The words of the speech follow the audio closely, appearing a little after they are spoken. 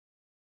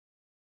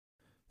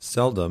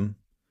Seldom,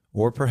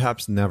 or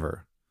perhaps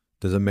never,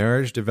 does a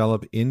marriage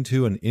develop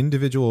into an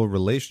individual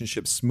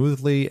relationship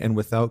smoothly and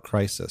without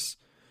crisis.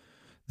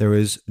 There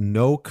is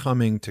no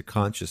coming to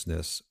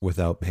consciousness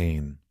without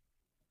pain.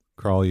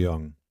 Carl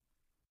Jung.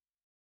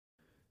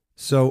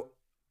 So,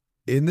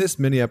 in this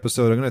mini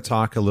episode, I'm going to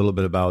talk a little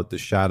bit about the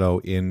shadow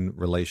in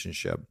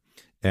relationship.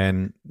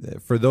 And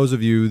for those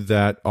of you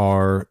that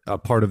are a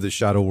part of the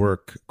shadow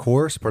work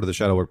course, part of the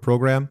shadow work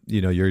program,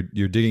 you're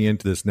digging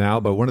into this now.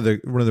 But one of the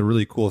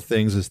really cool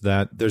things is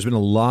that there's been a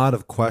lot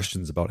of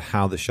questions about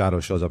how the shadow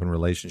shows up in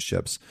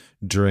relationships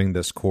during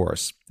this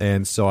course.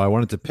 And so I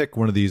wanted to pick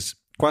one of these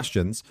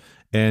questions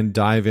and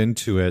dive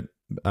into it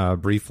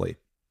briefly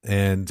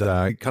and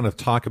kind of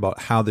talk about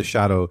how the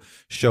shadow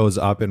shows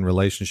up in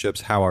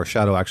relationships, how our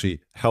shadow actually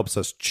helps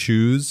us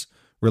choose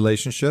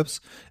relationships,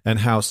 and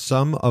how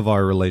some of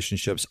our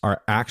relationships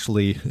are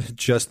actually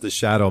just the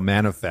shadow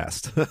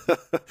manifest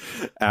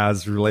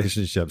as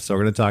relationships. So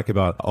we're going to talk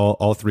about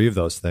all three of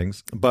those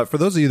things. But for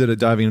those of you that are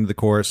diving into the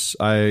course,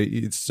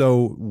 it's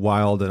so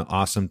wild and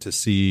awesome to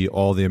see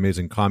all the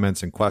amazing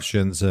comments and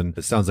questions. And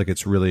it sounds like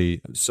it's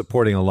really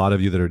supporting a lot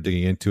of you that are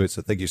digging into it.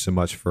 So thank you so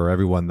much for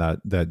everyone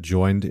that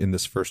joined in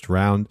this first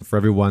round. For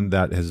everyone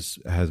that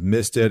has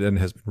missed it and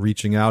has been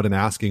reaching out and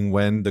asking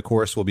when the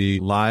course will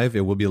be live,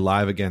 it will be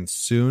live again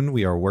soon.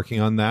 We are working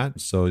on that.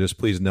 So just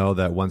please know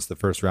that once the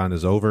first round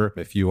is over,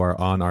 if you are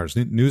on our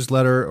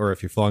newsletter or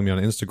if you're following me on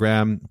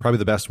Instagram, probably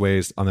the best way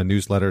is on the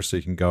newsletter. So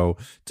you can go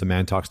to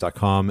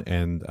mantalks.com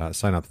and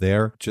sign up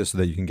there just so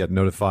that you can get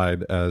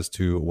notified as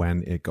to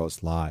when it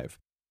goes live.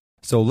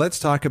 So let's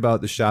talk about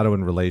the shadow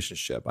in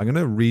relationship. I'm going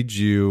to read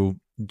you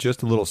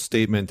just a little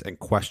statement and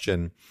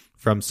question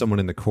from someone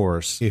in the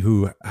course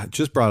who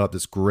just brought up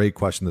this great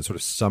question that sort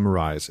of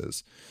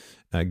summarizes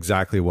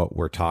exactly what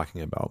we're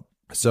talking about.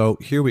 So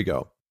here we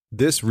go.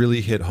 This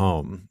really hit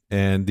home,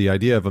 and the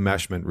idea of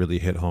enmeshment really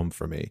hit home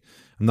for me.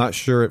 I'm not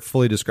sure it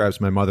fully describes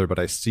my mother, but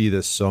I see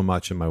this so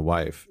much in my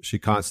wife. She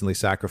constantly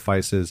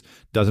sacrifices,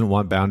 doesn't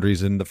want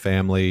boundaries in the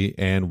family,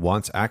 and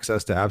wants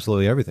access to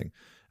absolutely everything.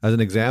 As an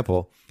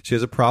example, she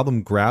has a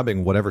problem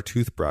grabbing whatever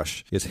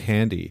toothbrush is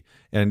handy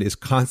and is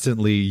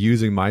constantly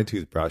using my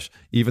toothbrush,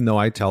 even though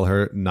I tell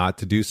her not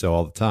to do so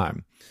all the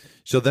time.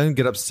 She'll then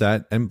get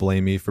upset and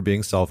blame me for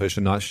being selfish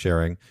and not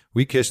sharing.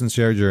 We kiss and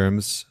share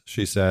germs,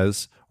 she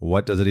says.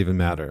 What does it even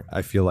matter?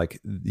 I feel like,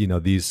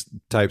 these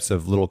types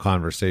of little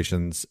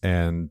conversations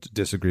and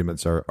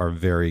disagreements are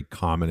very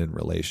common in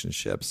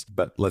relationships.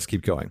 But let's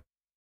keep going.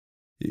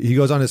 He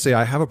goes on to say,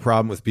 I have a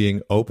problem with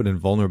being open and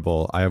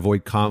vulnerable. I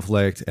avoid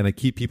conflict and I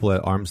keep people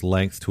at arm's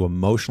length to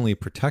emotionally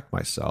protect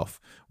myself,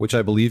 which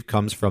I believe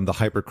comes from the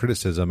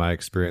hypercriticism I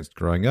experienced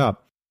growing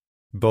up,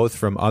 both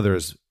from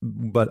others,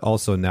 but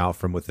also now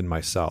from within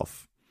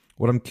myself.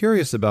 What I'm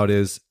curious about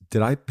is,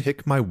 did I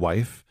pick my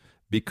wife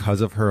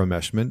because of her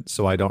enmeshment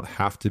so I don't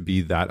have to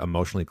be that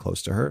emotionally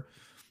close to her,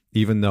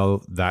 even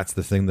though that's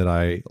the thing that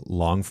I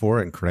long for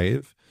and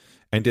crave?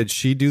 And did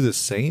she do the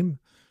same?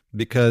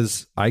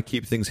 Because I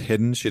keep things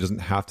hidden, she doesn't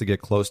have to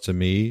get close to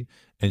me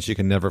and she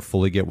can never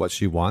fully get what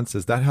she wants.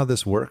 Is that how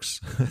this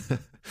works?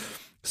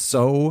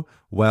 So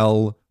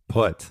well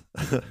put.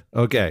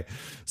 Okay,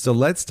 so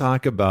let's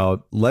talk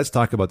about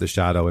the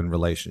shadow in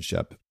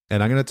relationship.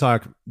 And I'm going to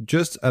talk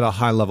just at a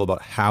high level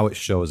about how it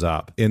shows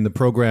up. In the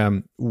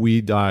program, we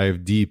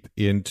dive deep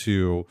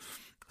into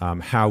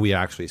how we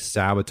actually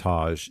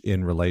sabotage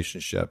in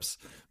relationships.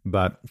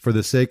 But for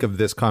the sake of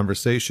this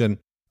conversation,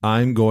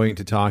 I'm going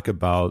to talk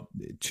about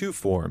two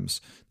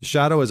forms. The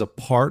shadow as a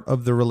part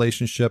of the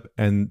relationship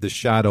and the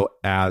shadow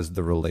as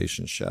the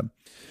relationship.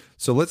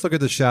 So let's look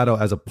at the shadow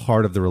as a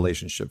part of the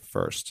relationship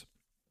first.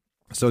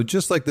 So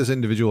just like this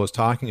individual is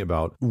talking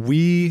about,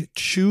 we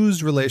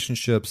choose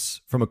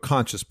relationships from a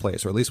conscious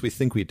place, or at least we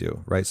think we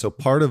do, right? So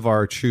part of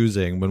our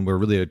choosing when we're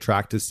really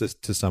attracted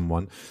to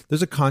someone,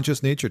 there's a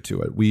conscious nature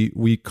to it.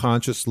 We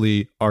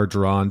consciously are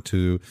drawn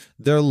to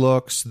their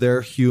looks,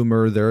 their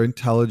humor, their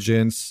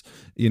intelligence,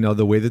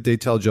 the way that they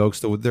tell jokes,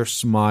 their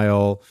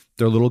smile,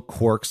 their little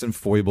quirks and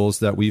foibles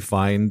that we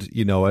find,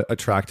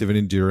 attractive and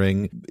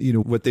endearing,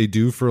 what they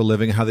do for a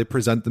living, how they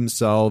present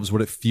themselves,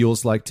 what it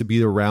feels like to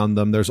be around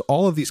them. There's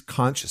all of these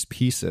conscious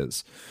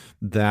pieces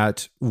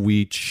that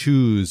we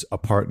choose a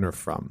partner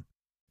from.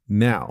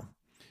 Now,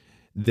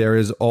 there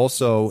is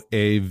also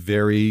a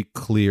very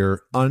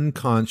clear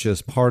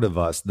unconscious part of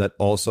us that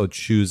also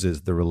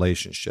chooses the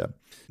relationship.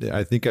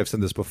 I think I've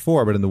said this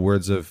before, but in the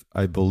words of,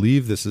 I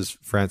believe this is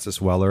Francis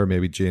Weller,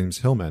 maybe James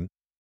Hillman,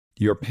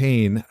 your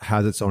pain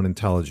has its own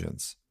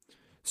intelligence.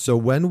 So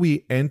when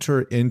we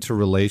enter into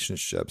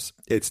relationships,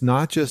 it's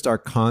not just our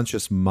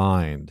conscious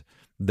mind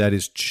that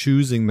is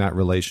choosing that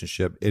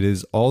relationship. It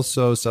is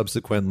also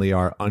subsequently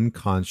our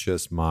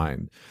unconscious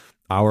mind,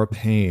 our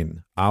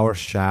pain, our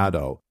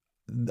shadow,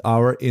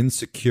 our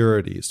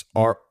insecurities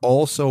are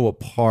also a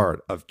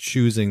part of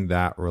choosing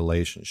that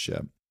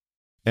relationship.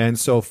 And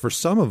so for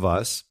some of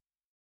us,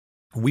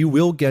 we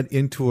will get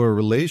into a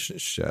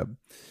relationship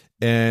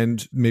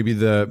and maybe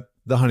the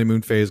the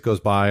honeymoon phase goes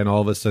by, and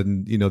all of a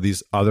sudden,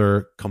 these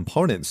other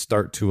components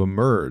start to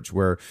emerge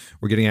where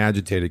we're getting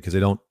agitated because they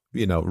don't,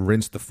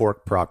 rinse the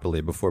fork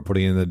properly before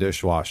putting it in the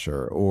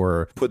dishwasher,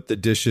 or they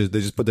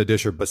just put the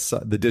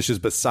dishes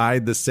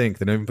beside the sink.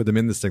 They don't even put them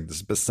in the sink. This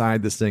is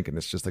beside the sink. And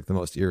it's just like the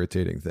most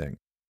irritating thing.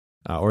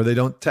 Or they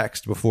don't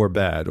text before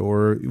bed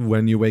or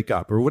when you wake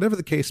up, or whatever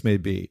the case may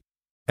be.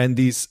 And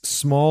these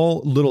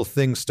small little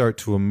things start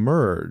to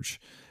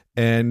emerge.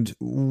 And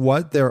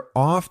what they're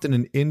often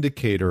an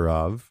indicator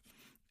of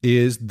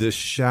is the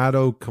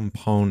shadow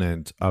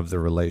component of the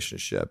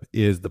relationship,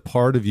 is the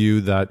part of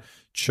you that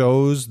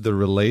chose the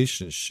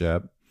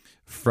relationship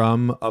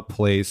from a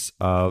place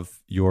of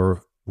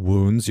your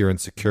wounds, your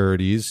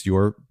insecurities,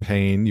 your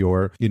pain,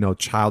 your,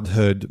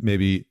 childhood,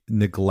 maybe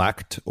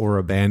neglect or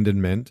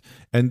abandonment.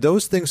 And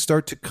those things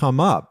start to come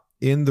up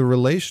in the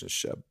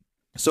relationship.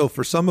 So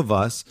for some of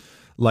us,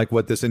 like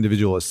what this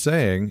individual is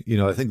saying,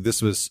 I think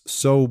this was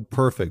so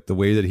perfect, the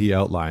way that he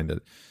outlined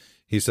it.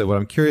 He said, what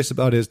I'm curious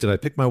about is, did I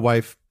pick my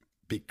wife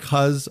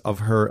because of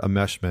her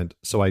enmeshment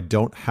so I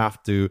don't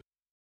have to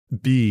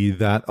be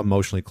that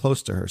emotionally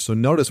close to her? So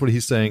notice what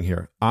he's saying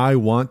here. I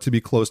want to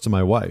be close to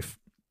my wife,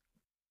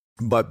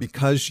 but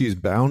because she's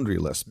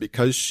boundaryless,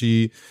 because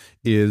she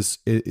is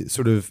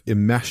sort of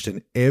enmeshed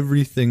in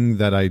everything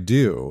that I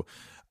do,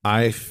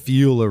 I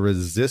feel a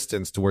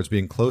resistance towards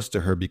being close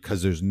to her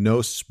because there's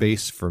no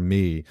space for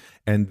me.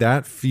 And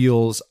that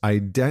feels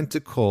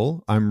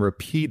identical. I'm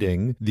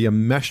repeating the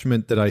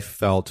enmeshment that I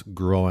felt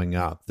growing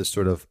up, the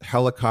sort of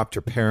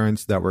helicopter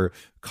parents that were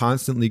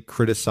constantly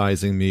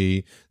criticizing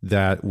me,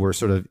 that were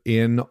sort of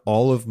in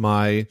all of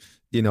my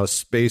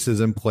spaces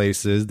and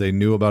places. They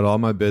knew about all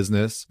my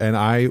business, and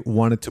I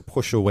wanted to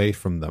push away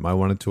from them. I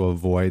wanted to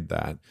avoid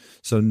that.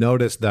 So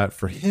notice that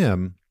for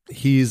him,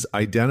 he's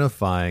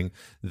identifying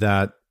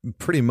that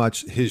pretty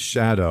much his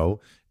shadow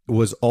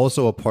was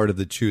also a part of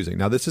the choosing.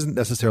 Now, this isn't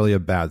necessarily a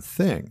bad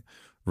thing,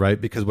 right?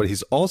 Because what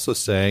he's also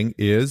saying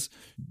is,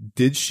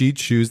 did she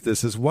choose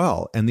this as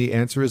well? And the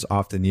answer is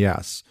often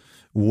yes.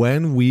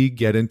 When we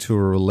get into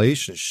a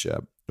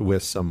relationship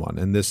with someone,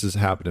 and this has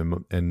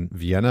happened in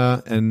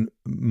Vienna and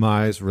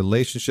my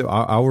relationship,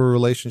 our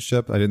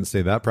relationship, I didn't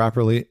say that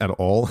properly at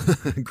all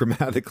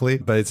grammatically,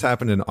 but it's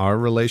happened in our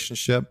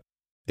relationship.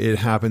 It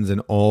happens in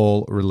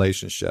all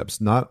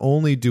relationships. Not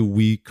only do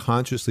we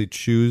consciously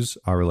choose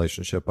our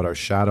relationship, but our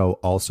shadow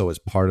also is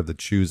part of the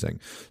choosing.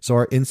 So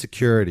our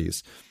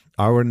insecurities,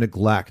 our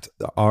neglect,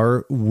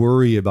 our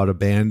worry about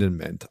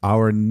abandonment,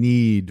 our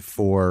need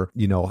for,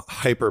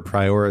 hyper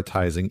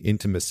prioritizing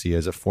intimacy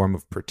as a form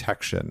of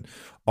protection,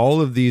 all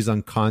of these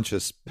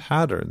unconscious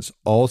patterns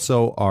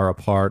also are a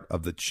part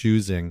of the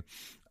choosing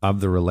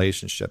of the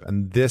relationship.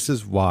 And this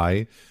is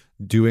why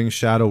doing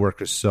shadow work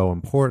is so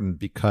important,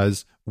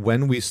 because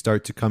when we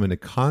start to come into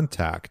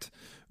contact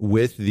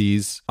with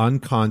these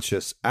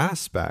unconscious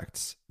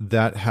aspects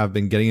that have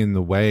been getting in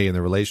the way in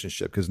the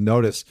relationship, because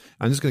notice,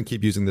 I'm just going to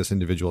keep using this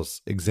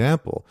individual's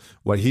example.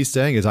 What he's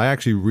saying is, I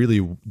actually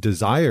really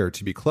desire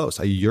to be close.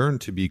 I yearn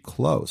to be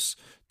close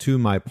to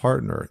my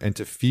partner and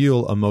to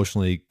feel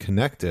emotionally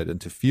connected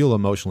and to feel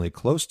emotionally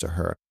close to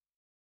her.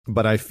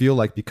 But I feel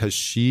like because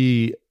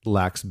she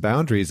lacks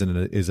boundaries and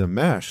is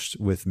enmeshed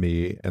with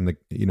me and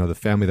the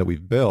family that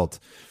we've built,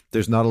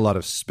 there's not a lot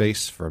of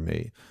space for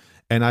me.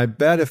 And I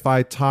bet if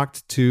I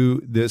talked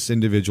to this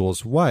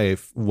individual's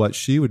wife, what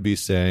she would be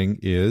saying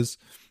is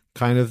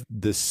kind of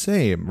the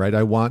same, right?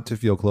 I want to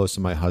feel close to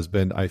my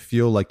husband. I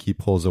feel like he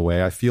pulls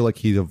away. I feel like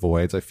he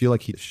avoids. I feel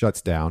like he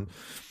shuts down.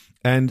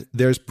 And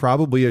there's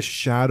probably a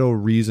shadow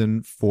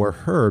reason for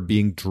her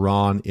being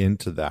drawn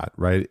into that,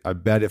 right? I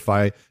bet if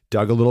I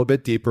dug a little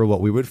bit deeper,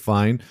 what we would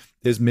find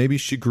is maybe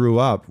she grew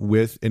up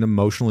with an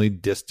emotionally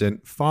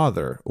distant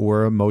father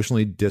or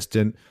emotionally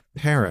distant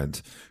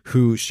parent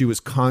who she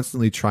was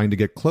constantly trying to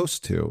get close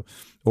to.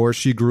 Or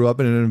she grew up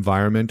in an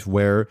environment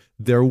where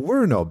there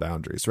were no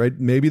boundaries, right?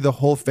 Maybe the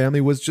whole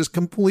family was just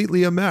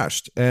completely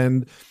enmeshed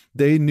and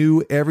they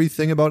knew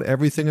everything about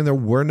everything and there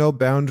were no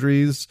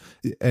boundaries.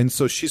 And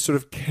so she sort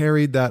of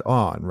carried that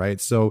on, right?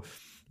 So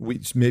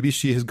maybe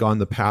she has gone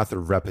the path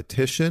of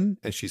repetition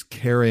and she's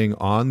carrying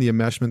on the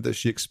enmeshment that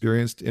she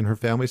experienced in her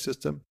family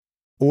system.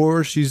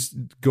 Or she's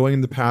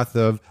going the path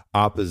of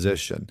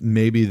opposition.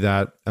 Maybe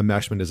that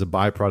enmeshment is a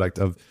byproduct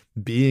of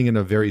being in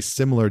a very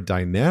similar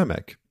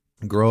dynamic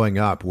growing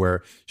up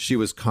where she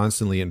was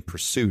constantly in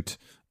pursuit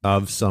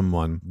of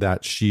someone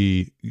that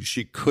she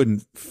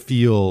couldn't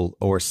feel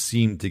or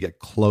seem to get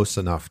close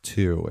enough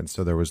to. And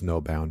so there was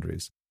no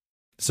boundaries.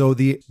 So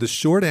the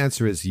short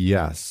answer is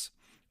yes.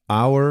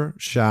 Our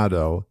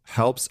shadow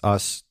helps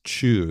us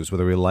choose,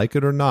 whether we like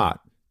it or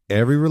not.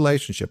 Every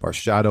relationship, our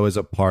shadow is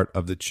a part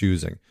of the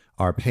choosing.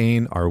 Our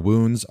pain, our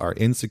wounds, our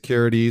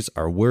insecurities,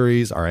 our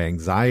worries, our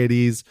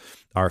anxieties,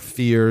 our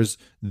fears,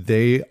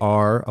 they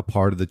are a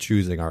part of the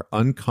choosing. Our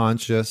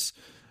unconscious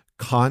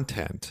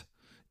content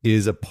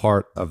is a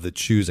part of the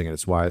choosing. And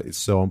it's why it's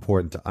so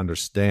important to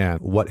understand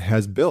what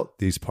has built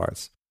these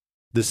parts.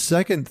 The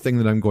second thing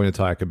that I'm going to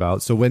talk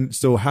about, what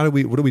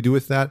do we do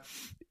with that?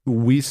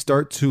 We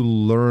start to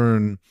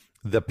learn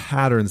the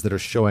patterns that are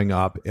showing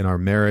up in our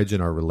marriage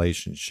and our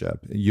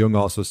relationship. Jung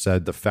also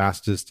said the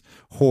fastest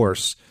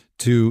horse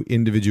to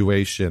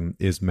individuation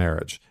is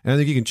marriage. And I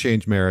think you can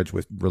change marriage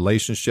with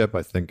relationship.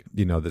 I think,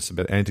 this is a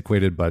bit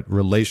antiquated, but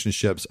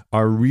relationships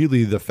are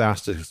really the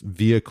fastest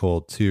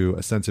vehicle to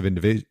a sense of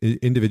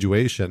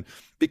individuation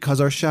because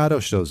our shadow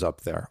shows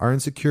up there. Our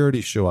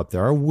insecurities show up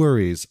there. Our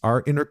worries,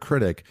 our inner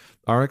critic,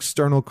 our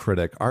external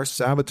critic, our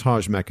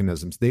sabotage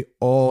mechanisms, they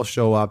all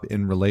show up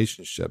in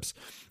relationships.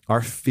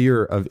 Our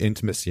fear of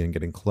intimacy and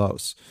getting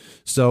close.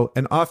 So,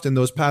 and often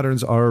those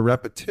patterns are a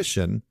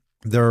repetition.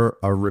 They're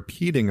a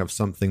repeating of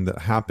something that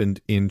happened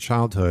in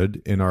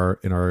childhood, in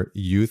our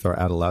youth, our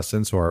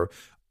adolescence, or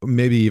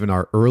maybe even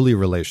our early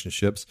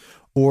relationships,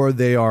 or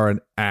they are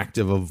an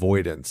active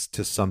avoidance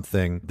to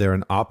something. They're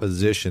an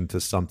opposition to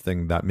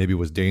something that maybe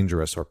was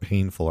dangerous or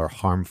painful or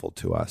harmful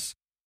to us.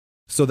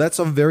 So that's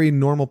a very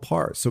normal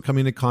part. So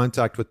coming into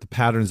contact with the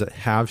patterns that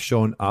have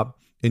shown up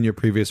in your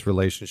previous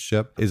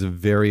relationship is a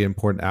very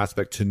important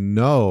aspect to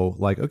know,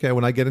 like, okay,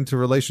 when I get into a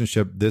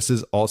relationship, this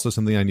is also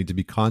something I need to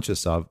be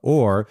conscious of,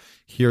 or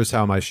here's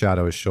how my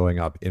shadow is showing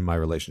up in my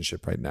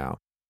relationship right now.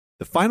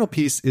 The final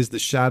piece is the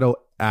shadow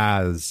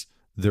as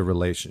the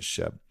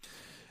relationship.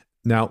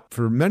 Now,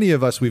 for many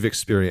of us, we've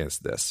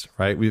experienced this,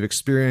 right? We've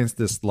experienced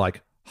this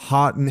like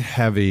hot and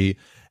heavy,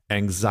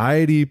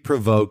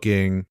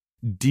 anxiety-provoking,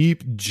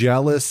 deep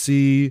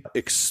jealousy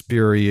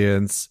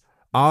experience,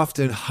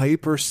 often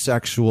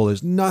hypersexual.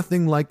 There's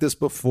nothing like this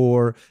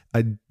before.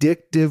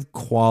 Addictive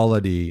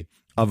quality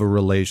of a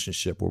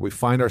relationship where we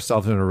find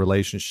ourselves in a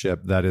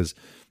relationship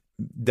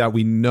that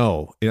we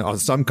know on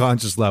some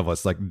conscious level.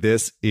 It's like,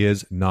 this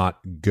is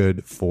not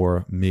good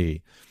for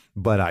me,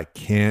 but I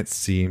can't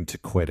seem to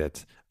quit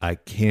it. I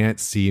can't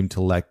seem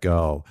to let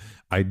go.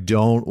 I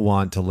don't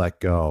want to let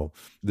go.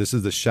 This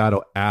is the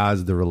shadow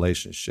as the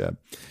relationship.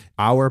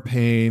 Our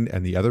pain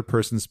and the other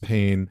person's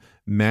pain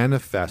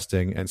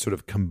manifesting and sort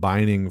of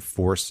combining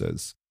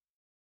forces.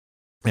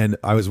 And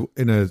I was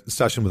in a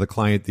session with a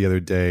client the other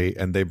day,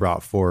 and they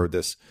brought forward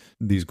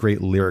these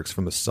great lyrics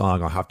from the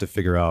song. I'll have to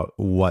figure out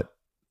what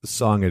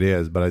song it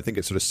is, but I think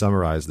it sort of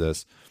summarized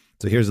this.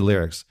 So here's the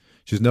lyrics.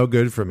 She's no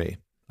good for me.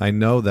 I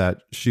know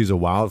that she's a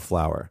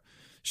wildflower.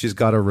 She's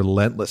got a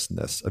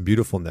relentlessness, a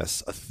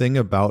beautifulness, a thing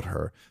about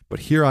her.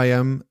 But here I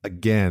am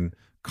again,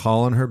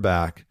 calling her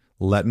back,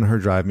 letting her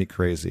drive me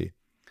crazy.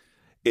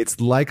 It's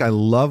like I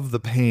love the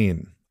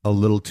pain a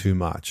little too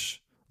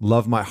much.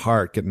 Love my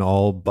heart getting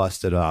all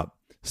busted up.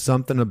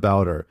 Something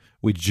about her.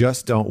 We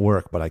just don't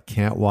work, but I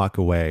can't walk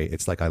away.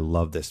 It's like I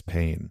love this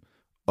pain.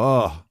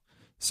 Oh,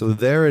 so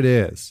there it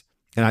is.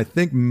 And I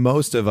think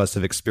most of us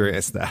have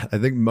experienced that. I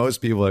think most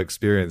people have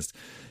experienced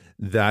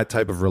that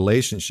type of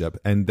relationship.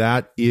 And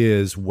that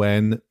is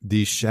when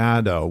the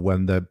shadow,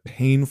 when the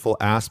painful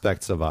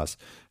aspects of us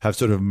have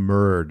sort of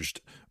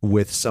merged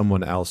with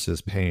someone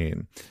else's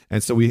pain.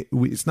 And so we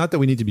it's not that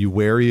we need to be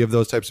wary of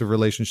those types of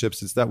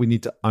relationships. It's that we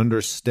need to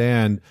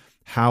understand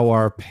how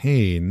our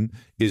pain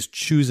is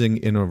choosing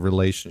in a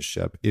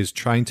relationship, is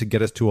trying to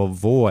get us to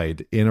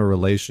avoid in a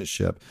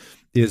relationship,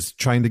 is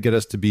trying to get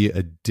us to be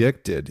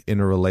addicted in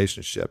a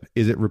relationship.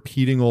 Is it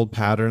repeating old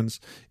patterns?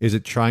 Is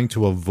it trying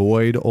to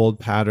avoid old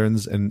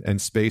patterns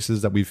and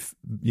spaces that we've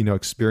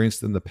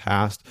experienced in the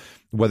past?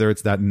 Whether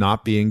it's that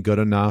not being good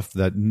enough,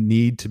 that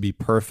need to be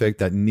perfect,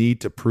 that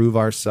need to prove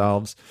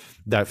ourselves,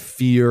 that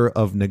fear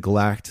of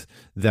neglect,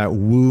 that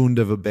wound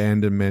of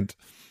abandonment.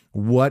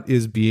 What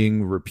is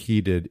being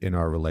repeated in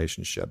our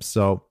relationships?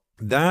 So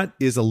that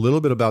is a little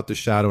bit about the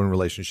shadow in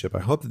relationship. I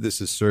hope that this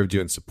has served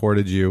you and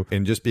supported you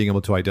in just being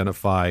able to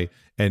identify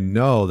and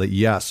know that,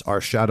 yes,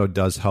 our shadow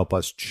does help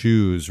us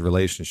choose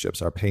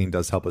relationships. Our pain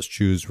does help us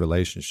choose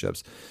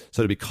relationships.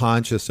 So to be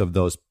conscious of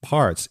those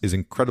parts is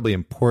incredibly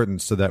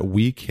important so that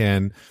we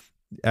can,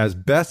 as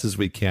best as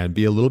we can,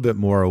 be a little bit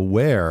more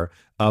aware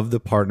of the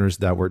partners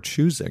that we're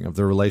choosing, of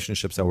the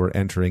relationships that we're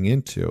entering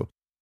into.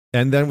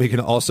 And then we can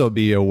also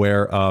be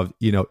aware of,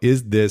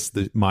 is this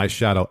my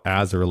shadow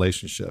as a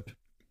relationship?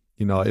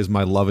 Is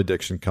my love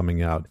addiction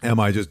coming out? Am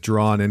I just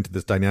drawn into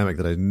this dynamic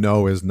that I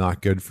know is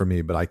not good for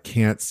me, but I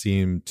can't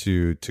seem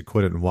to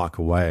quit it and walk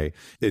away?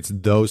 It's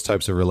those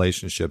types of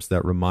relationships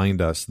that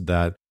remind us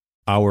that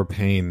our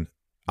pain,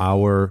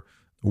 our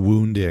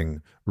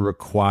wounding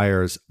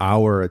requires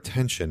our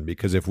attention,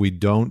 because if we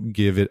don't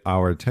give it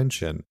our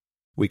attention,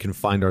 we can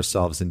find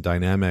ourselves in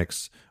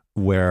dynamics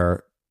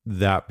where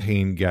that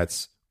pain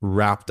gets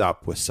wrapped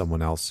up with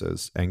someone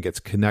else's and gets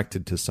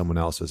connected to someone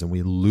else's, and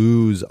we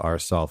lose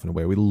ourselves in a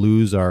way. We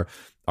lose our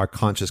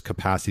conscious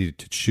capacity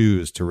to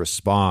choose, to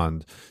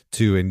respond,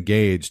 to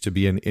engage, to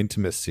be in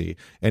intimacy,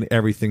 and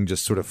everything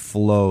just sort of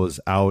flows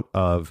out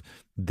of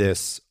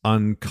this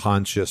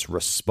unconscious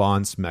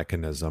response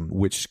mechanism,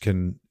 which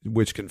can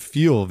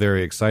feel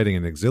very exciting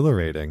and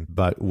exhilarating,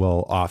 but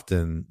will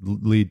often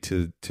lead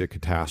to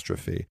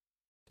catastrophe.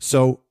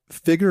 So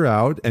figure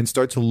out and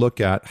start to look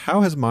at,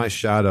 how has my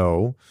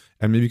shadow,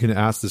 and maybe you can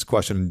ask this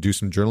question and do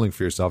some journaling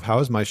for yourself, how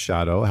has my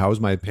shadow, how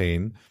has my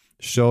pain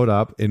showed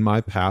up in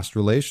my past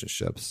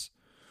relationships?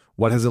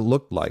 What has it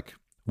looked like?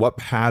 What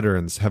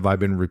patterns have I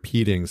been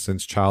repeating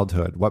since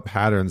childhood? What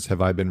patterns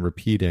have I been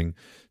repeating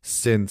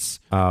since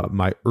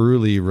my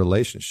early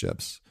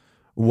relationships?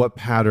 What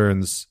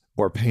patterns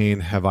or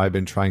pain have I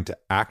been trying to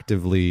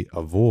actively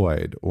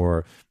avoid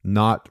or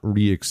not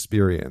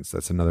re-experience?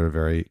 That's another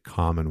very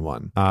common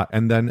one.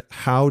 And then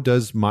how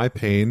does my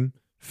pain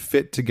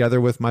fit together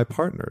with my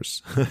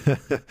partner's?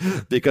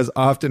 Because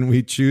often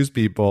we choose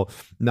people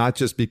not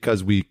just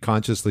because we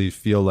consciously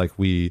feel like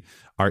we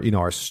are,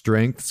 our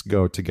strengths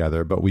go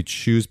together, but we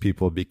choose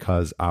people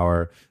because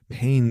our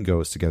pain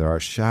goes together, our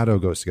shadow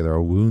goes together,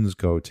 our wounds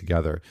go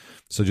together.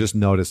 So just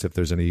notice if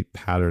there's any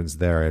patterns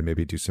there and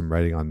maybe do some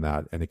writing on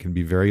that. And it can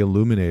be very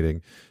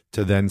illuminating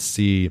to then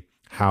see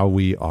how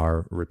we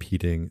are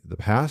repeating the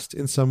past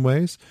in some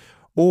ways,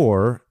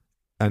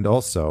 and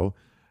also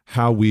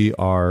how we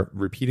are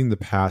repeating the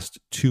past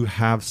to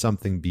have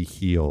something be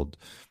healed,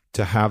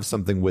 to have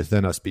something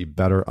within us be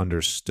better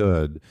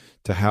understood,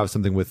 to have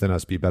something within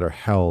us be better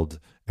held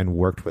and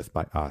worked with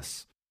by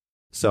us.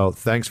 So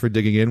thanks for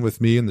digging in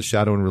with me in the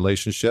shadow and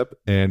relationship.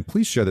 And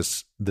please share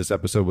this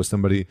episode with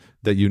somebody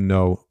that you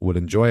know would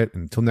enjoy it.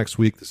 Until next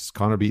week, this is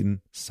Connor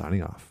Beaton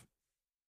signing off.